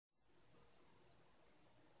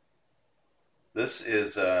This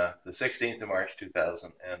is the 16th of March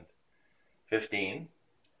 2015.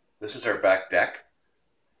 This is our back deck.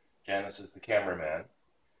 Janice is the cameraman.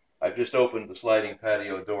 I've just opened the sliding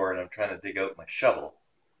patio door and I'm trying to dig out my shovel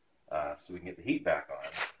so we can get the heat back on.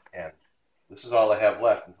 And this is all I have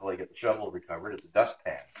left until I get the shovel recovered. It's a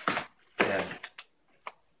dustpan. And I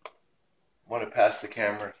want to pass the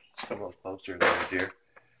camera. Let's come a little closer there, dear.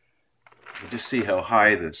 You just see how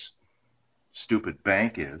high this stupid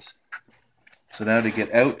bank is. So now to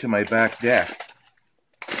get out to my back deck,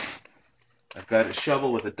 I've got a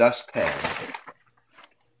shovel with a dustpan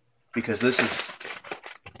because this is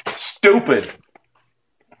stupid.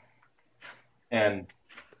 And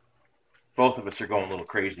both of us are going a little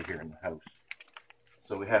crazy here in the house.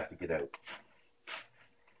 So we have to get out.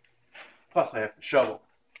 Plus I have to shovel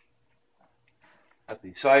at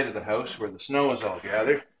the side of the house where the snow is all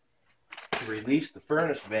gathered to release the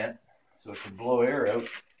furnace vent so it can blow air out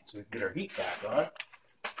so we can get our heat back on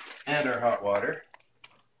and our hot water.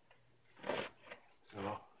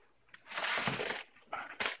 So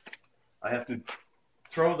I have to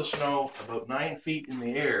throw the snow about 9 feet in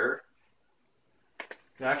the air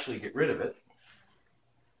to actually get rid of it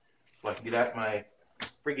so I can get at my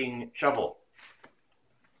frigging shovel.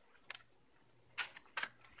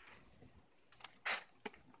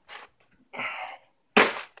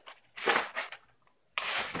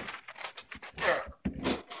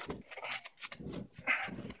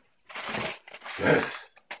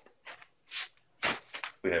 Yes,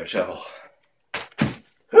 we have a shovel.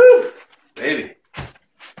 Woo, baby.